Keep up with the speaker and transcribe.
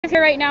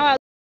here right now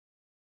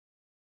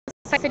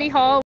outside City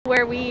Hall,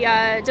 where we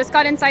just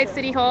got inside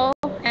City Hall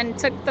and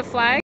took the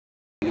flag.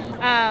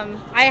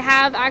 I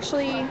have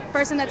actually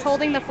person that's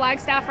holding the flag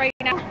staff right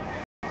now.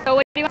 So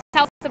what do you want to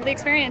tell us about the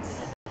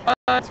experience?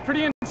 It's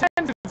pretty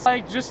intense. It's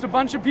like just a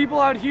bunch of people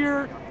out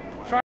here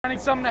trying to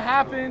get something to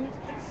happen.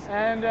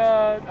 And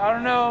I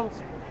don't know,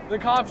 the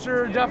cops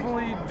are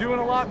definitely doing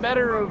a lot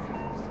better of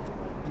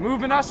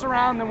moving us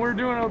around than we're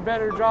doing a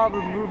better job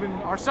of moving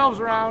ourselves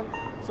around.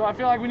 So I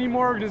feel like we need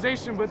more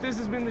organization, but this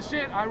has been the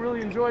shit. I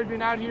really enjoyed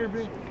being out here,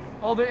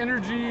 all the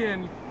energy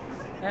and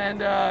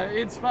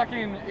it's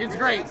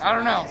great. I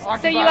don't know.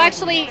 So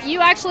you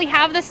actually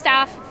have the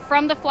staff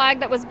from the flag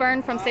that was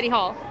burned from City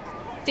Hall.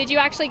 Did you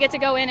actually get to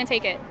go in and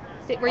take it?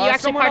 Were you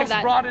actually part of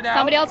that?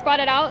 Somebody else brought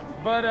it out?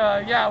 But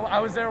yeah, I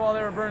was there while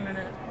they were burning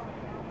it.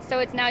 So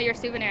it's now your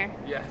souvenir?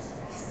 Yes.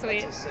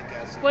 Sweet.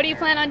 What do you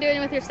plan on doing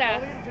with your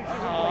staff?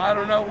 Oh, I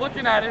don't know.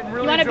 Looking at it and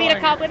really. You want to beat a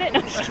cop with it?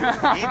 No.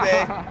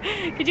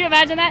 eBay. Could you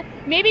imagine that?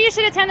 Maybe you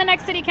should attend the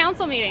next city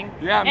council meeting.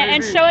 Yeah, maybe.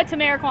 And show it to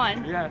Mayor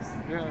Kwan. Yes.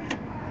 Yeah.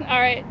 All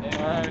right.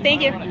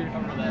 Thank you.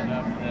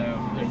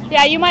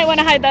 Yeah, you might want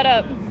to hide that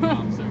up.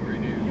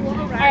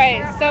 All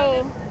right.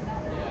 So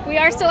we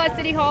are still at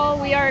City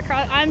Hall.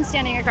 I'm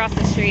standing across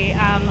the street.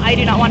 I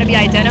do not want to be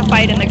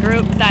identified in the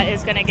group that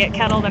is going to get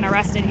kettled and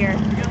arrested here.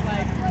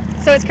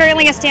 So it's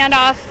currently a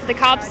standoff. The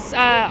cops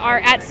are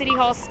at City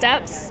Hall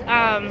steps,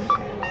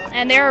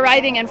 and they're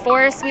arriving in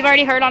force. We've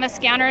already heard on a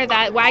scanner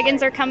that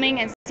wagons are coming,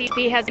 and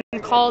CP has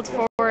been called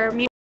for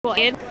mutual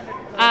aid.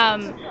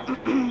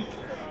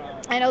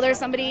 I know there's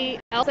somebody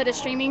else that is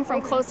streaming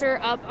from closer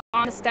up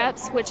on the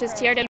steps, which is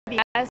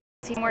TRWS.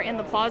 He's more in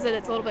the plaza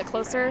that's a little bit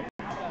closer.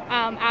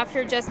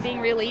 After just being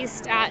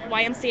released at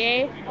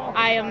YMCA,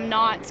 I am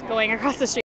not going across the street.